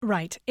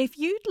Right, if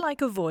you'd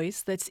like a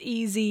voice that's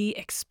easy,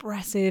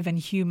 expressive and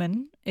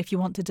human, if you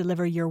want to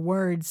deliver your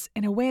words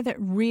in a way that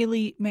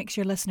really makes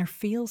your listener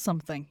feel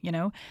something,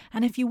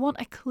 and if you want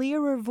a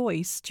clearer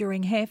voice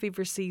during hay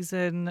fever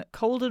season,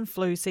 cold and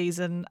flu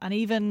season, and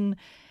even,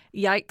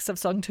 yikes, I've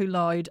sung too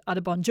loud at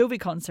a Bon Jovi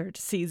concert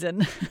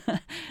season,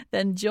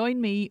 then join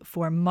me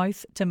for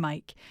Mouth to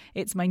Mic.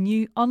 It's my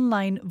new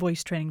online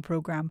voice training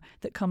program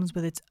that comes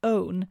with its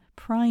own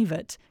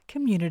private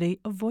community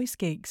of voice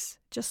geeks,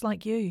 just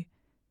like you.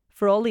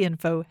 For all the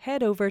info,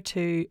 head over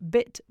to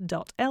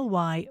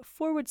bit.ly/mouth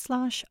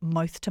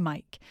to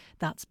mic.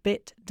 That's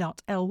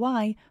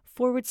bit.ly/mouth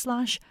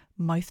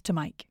to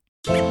mic.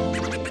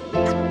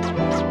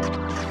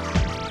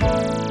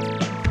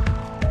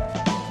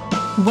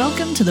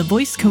 Welcome to the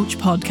Voice Coach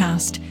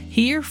Podcast,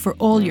 here for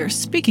all your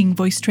speaking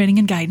voice training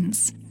and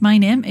guidance. My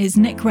name is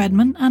Nick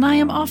Redman and I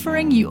am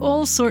offering you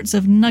all sorts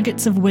of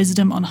nuggets of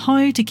wisdom on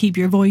how to keep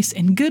your voice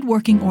in good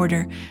working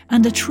order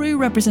and a true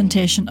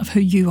representation of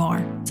who you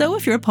are. So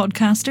if you're a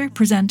podcaster,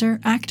 presenter,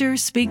 actor,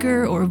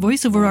 speaker or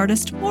voiceover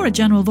artist or a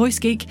general voice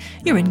geek,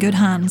 you're in good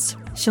hands.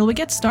 Shall we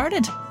get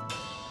started?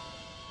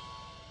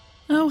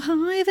 Oh,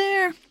 hi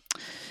there.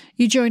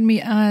 You join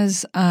me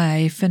as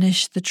I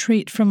finish the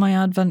treat from my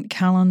advent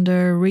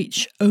calendar,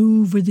 reach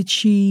over the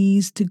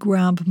cheese to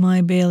grab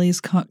my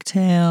Bailey's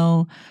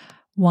cocktail,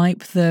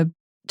 wipe the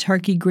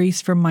turkey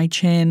grease from my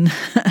chin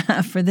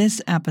for this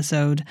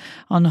episode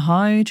on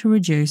how to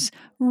reduce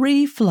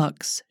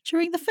reflux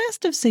during the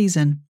festive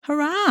season.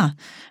 Hurrah!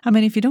 I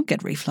mean, if you don't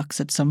get reflux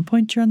at some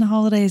point during the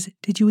holidays,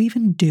 did you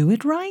even do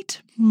it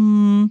right?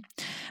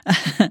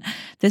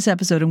 This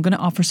episode, I'm going to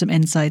offer some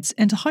insights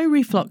into how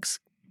reflux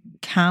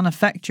can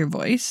affect your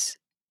voice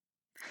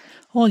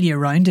all year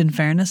round, in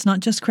fairness, not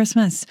just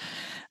Christmas.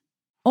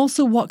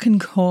 Also, what can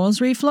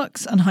cause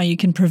reflux and how you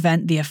can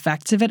prevent the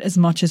effects of it as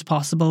much as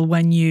possible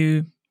when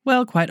you,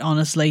 well, quite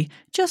honestly,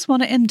 just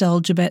want to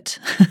indulge a bit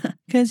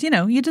because,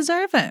 you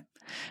deserve it,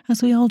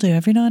 as we all do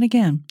every now and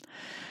again.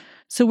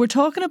 So we're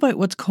talking about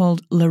what's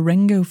called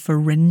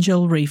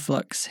laryngopharyngeal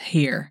reflux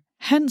here,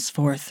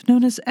 henceforth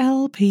known as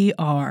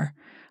LPR,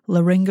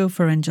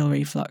 laryngopharyngeal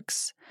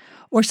reflux.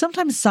 Or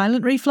sometimes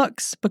silent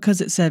reflux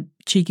because it's a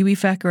cheeky wee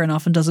fecker and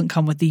often doesn't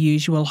come with the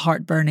usual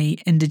heartburny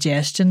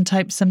indigestion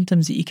type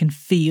symptoms that you can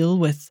feel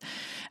with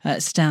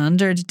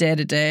standard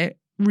day-to-day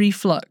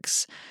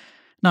reflux.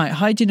 Now,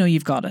 how do you know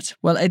you've got it?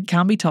 Well, it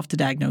can be tough to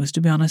diagnose,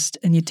 to be honest,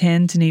 and you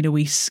tend to need a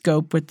wee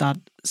scope with that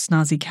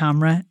snazzy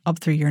camera up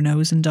through your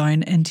nose and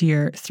down into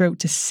your throat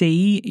to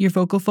see your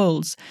vocal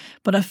folds.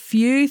 But a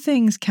few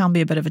things can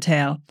be a bit of a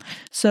tell.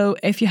 So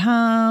if you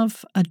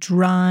have a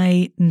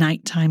dry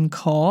nighttime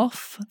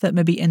cough that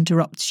maybe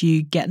interrupts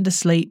you getting to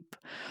sleep,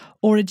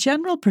 or a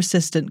general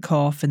persistent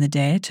cough in the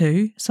day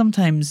too,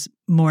 sometimes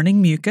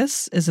morning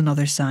mucus is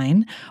another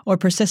sign, or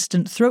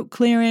persistent throat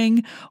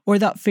clearing, or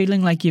that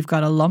feeling like you've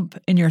got a lump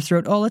in your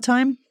throat all the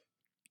time.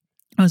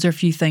 Those are a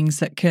few things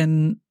that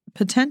can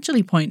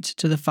potentially point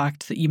to the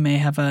fact that you may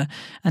have an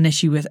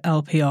issue with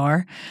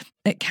LPR.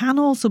 It can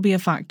also be a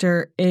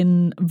factor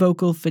in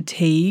vocal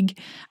fatigue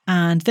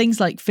and things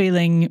like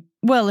feeling,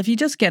 well, if you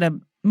just get a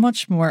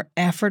much more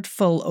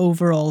effortful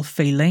overall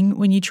feeling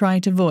when you try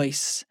to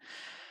voice.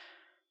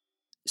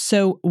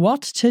 So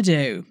what to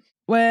do?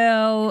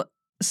 Well,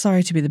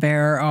 sorry to be the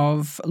bearer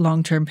of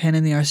long-term pain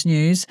in the arse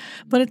news,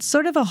 but it's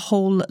sort of a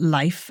whole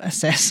life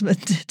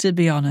assessment, to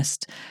be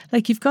honest.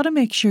 Like, you've got to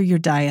make sure your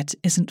diet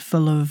isn't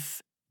full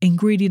of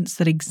ingredients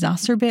that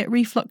exacerbate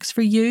reflux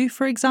for you,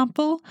 for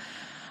example.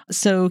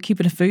 So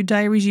keeping a food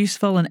diary is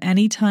useful, and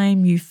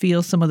anytime you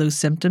feel some of those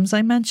symptoms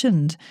I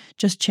mentioned,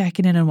 just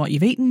checking in on what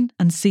you've eaten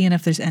and seeing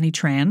if there's any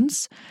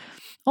trends.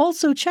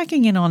 Also,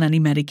 checking in on any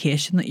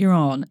medication that you're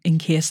on in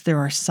case there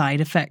are side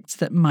effects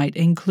that might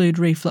include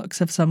reflux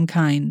of some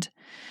kind.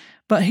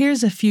 But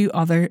here's a few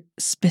other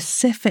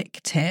specific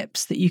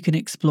tips that you can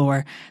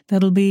explore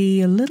that'll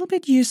be a little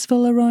bit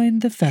useful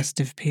around the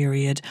festive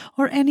period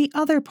or any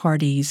other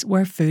parties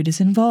where food is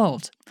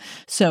involved.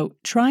 So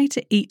try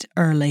to eat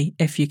early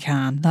if you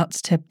can.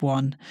 That's tip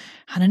 1.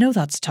 And I know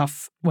that's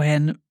tough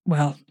when,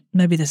 well,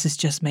 maybe this is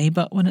just me,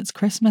 but when it's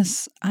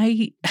Christmas,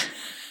 I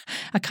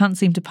can't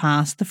seem to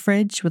pass the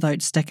fridge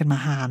without sticking my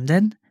hand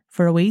in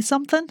for a wee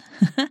something.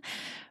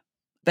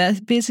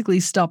 Basically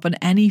stopping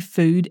any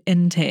food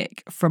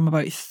intake from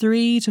about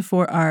 3 to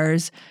 4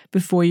 hours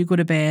before you go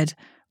to bed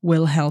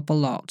will help a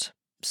lot.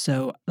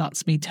 So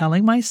that's me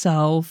telling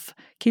myself,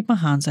 keep my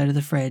hands out of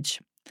the fridge.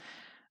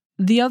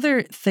 The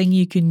other thing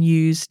you can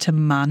use to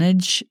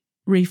manage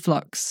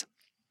reflux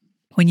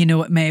when you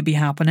know it may be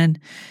happening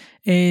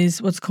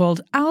is what's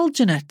called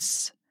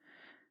alginates.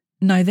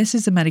 Now, this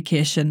is a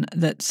medication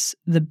that's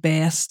the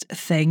best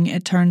thing,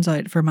 it turns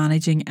out, for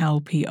managing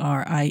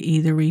LPR, i.e.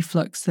 the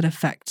reflux that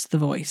affects the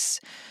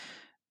voice.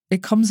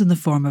 It comes in the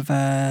form of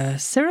a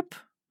syrup,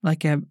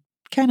 like a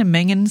kind of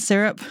minging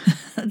syrup.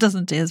 It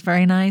doesn't taste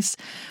very nice,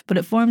 but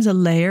it forms a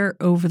layer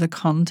over the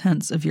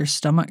contents of your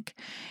stomach.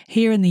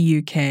 Here in the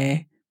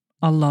UK,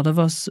 a lot of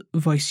us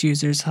voice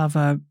users have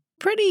a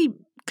pretty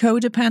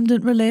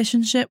codependent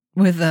relationship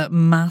with a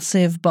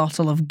massive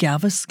bottle of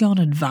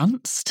Gaviscon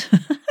Advanced.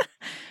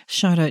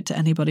 Shout out to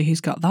anybody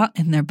who's got that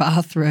in their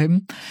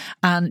bathroom.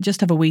 And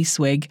just have a wee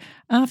swig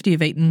after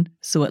you've eaten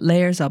so it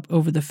layers up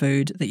over the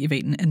food that you've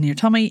eaten in your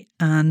tummy,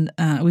 and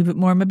a wee bit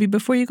more maybe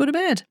before you go to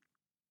bed.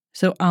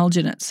 So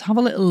alginates, have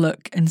a little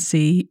look and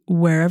see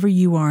wherever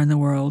you are in the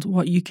world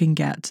what you can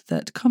get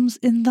that comes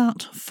in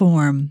that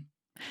form.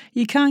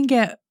 You can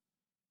get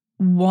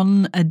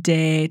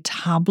 1-a-day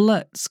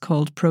tablets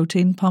called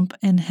protein pump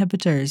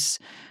inhibitors,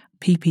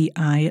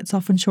 PPI it's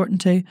often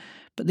shortened to,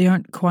 but they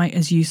aren't quite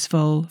as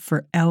useful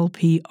for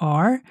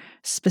LPR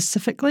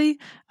specifically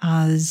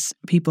as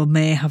people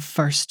may have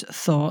first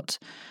thought.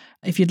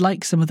 If you'd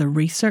like some of the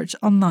research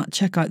on that,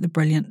 check out the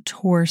brilliant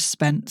Tor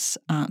Spence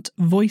at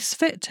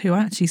VoiceFit, who I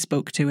actually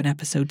spoke to in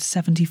episode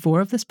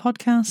 74 of this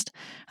podcast.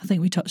 I think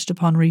we touched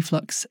upon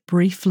reflux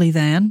briefly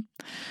then.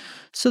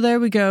 So there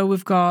we go.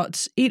 We've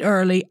got eat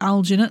early,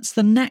 alginates.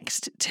 The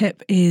next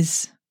tip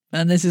is,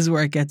 and this is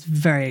where it gets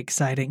very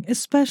exciting,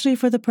 especially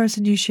for the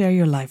person you share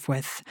your life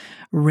with,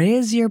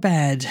 raise your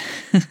bed.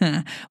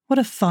 What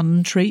a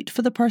fun treat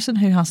for the person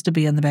who has to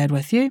be in the bed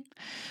with you.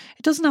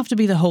 It doesn't have to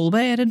be the whole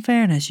bed, in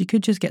fairness. You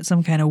could just get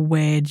some kind of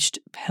wedged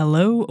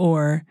pillow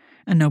or,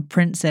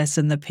 Princess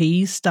and the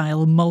Peas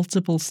style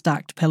multiple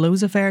stacked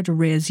pillows affair to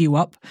raise you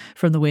up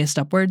from the waist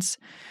upwards.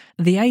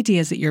 The idea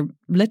is that you're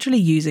literally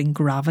using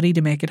gravity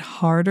to make it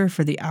harder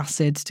for the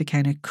acids to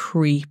kind of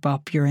creep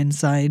up your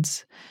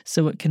insides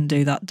so it can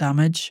do that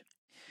damage.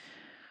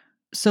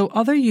 So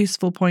other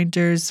useful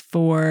pointers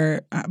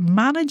for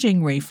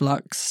managing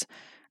reflux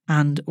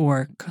and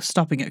or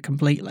stopping it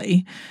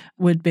completely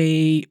would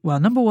be, well,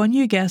 number one,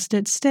 you guessed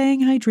it,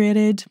 staying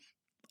hydrated,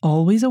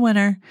 always a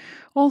winner.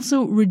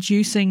 Also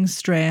reducing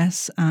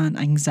stress and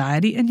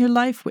anxiety in your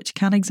life, which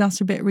can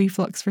exacerbate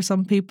reflux for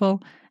some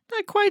people.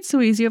 Not quite so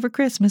easy over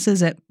Christmas,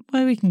 is it?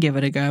 Well, we can give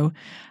it a go.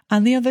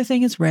 And the other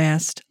thing is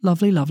rest.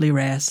 Lovely, lovely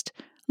rest.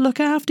 Look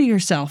after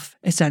yourself,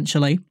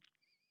 essentially.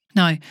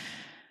 Now,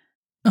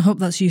 I hope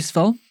that's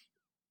useful.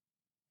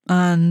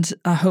 And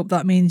I hope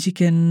that means you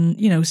can,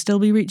 still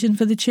be reaching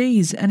for the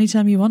cheese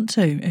anytime you want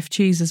to, if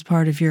cheese is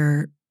part of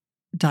your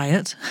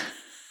diet.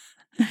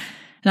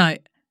 Now,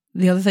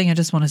 the other thing I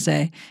just want to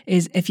say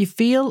is if you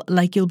feel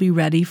like you'll be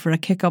ready for a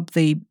kick up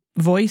the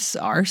voice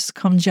arse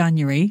come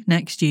January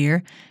next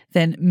year,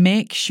 then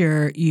make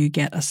sure you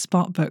get a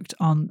spot booked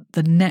on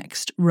the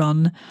next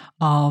run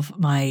of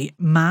my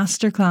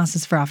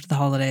masterclasses for after the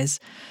holidays.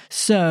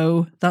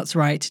 So that's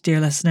right,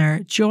 dear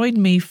listener,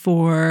 join me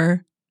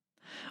for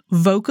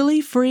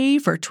Vocally Free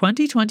for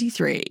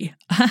 2023.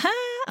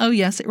 Oh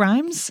yes, it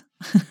rhymes.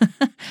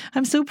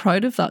 I'm so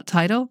proud of that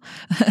title.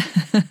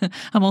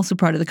 I'm also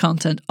proud of the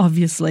content,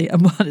 obviously,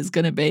 and what it's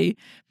going to be.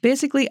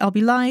 Basically, I'll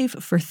be live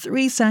for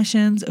 3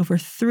 sessions over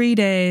 3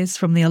 days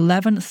from the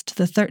 11th to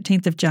the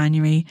 13th of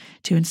January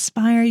to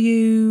inspire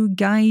you,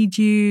 guide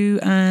you,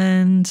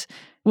 and,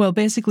 well,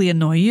 basically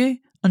annoy you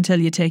until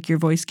you take your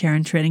voice care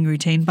and training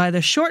routine by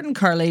the short and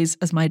curlies,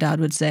 as my dad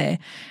would say,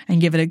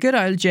 and give it a good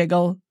old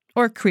jiggle,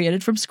 or create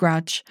it from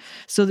scratch,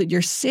 so that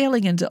you're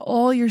sailing into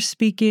all your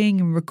speaking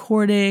and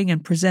recording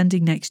and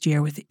presenting next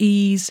year with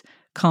ease,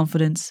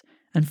 confidence,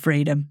 and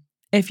freedom.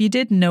 If you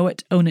did Know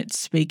It, Own It,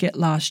 Speak It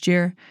last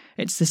year,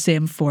 it's the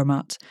same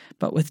format,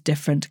 but with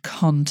different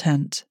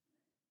content.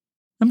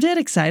 I'm dead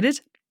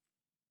excited.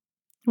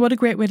 What a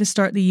great way to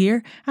start the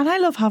year. And I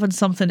love having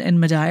something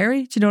in my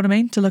diary, do you know what I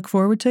mean, to look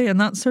forward to. And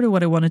that's sort of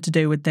what I wanted to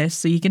do with this.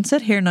 So you can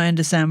sit here now in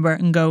December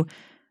and go,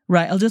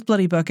 right, I'll just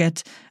bloody book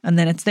it, and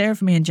then it's there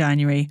for me in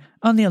January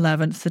on the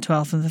 11th, the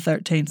 12th and the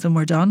 13th, and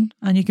we're done.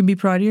 And you can be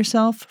proud of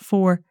yourself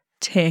for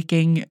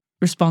taking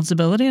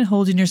responsibility and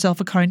holding yourself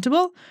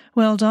accountable.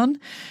 Well done.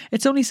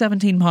 It's only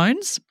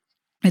 £17.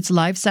 It's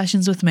live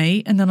sessions with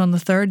me, and then on the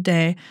third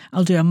day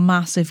I'll do a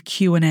massive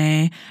Q&A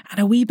and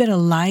a wee bit of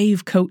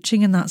live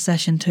coaching in that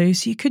session too,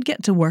 so you could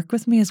get to work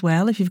with me as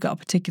well if you've got a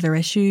particular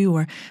issue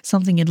or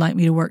something you'd like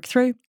me to work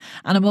through.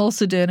 And I'm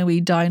also doing a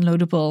wee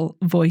downloadable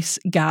voice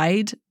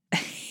guide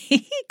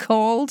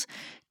called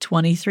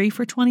 23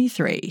 for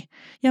 23.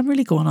 Yeah, I'm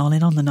really going all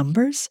in on the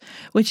numbers,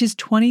 which is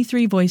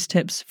 23 voice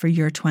tips for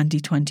your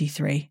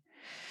 2023.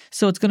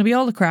 So it's going to be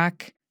all the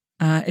crack.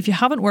 If you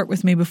haven't worked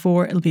with me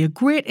before, it'll be a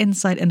great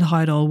insight into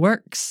how it all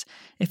works.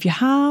 If you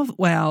have,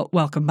 well,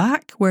 welcome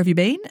back. Where have you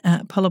been?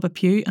 Pull up a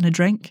pew and a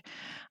drink.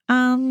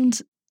 And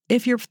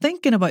if you're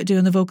thinking about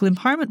doing the Vocal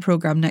Empowerment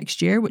Programme next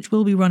year, which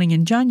will be running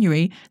in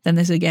January, then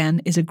this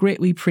again is a great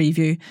wee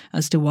preview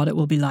as to what it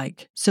will be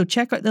like. So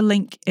check out the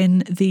link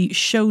in the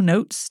show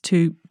notes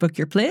to book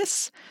your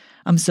place.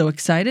 I'm so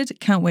excited.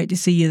 Can't wait to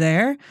see you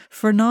there.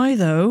 For now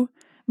though,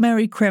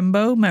 Merry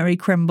Crimbo, Merry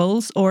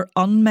Crimbles, or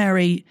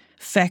unmerry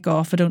feck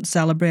off, I don't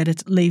celebrate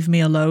it, leave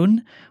me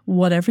alone.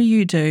 Whatever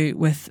you do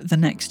with the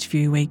next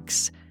few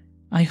weeks,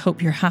 I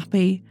hope you're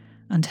happy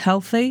and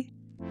healthy.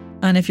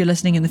 And if you're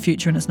listening in the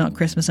future and it's not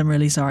Christmas, I'm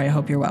really sorry. I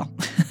hope you're well.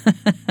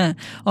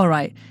 All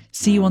right.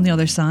 See you on the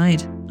other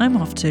side. I'm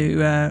off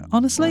to,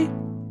 honestly,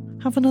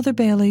 have another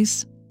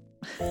Baileys.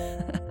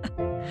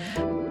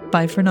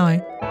 Bye for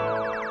now.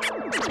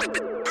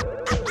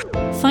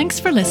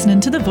 Thanks for listening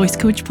to the Voice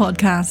Coach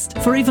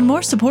podcast. For even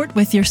more support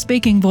with your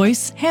speaking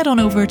voice, head on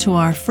over to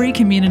our free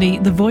community,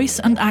 the Voice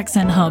and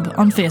Accent Hub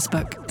on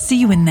Facebook. See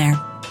you in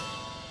there.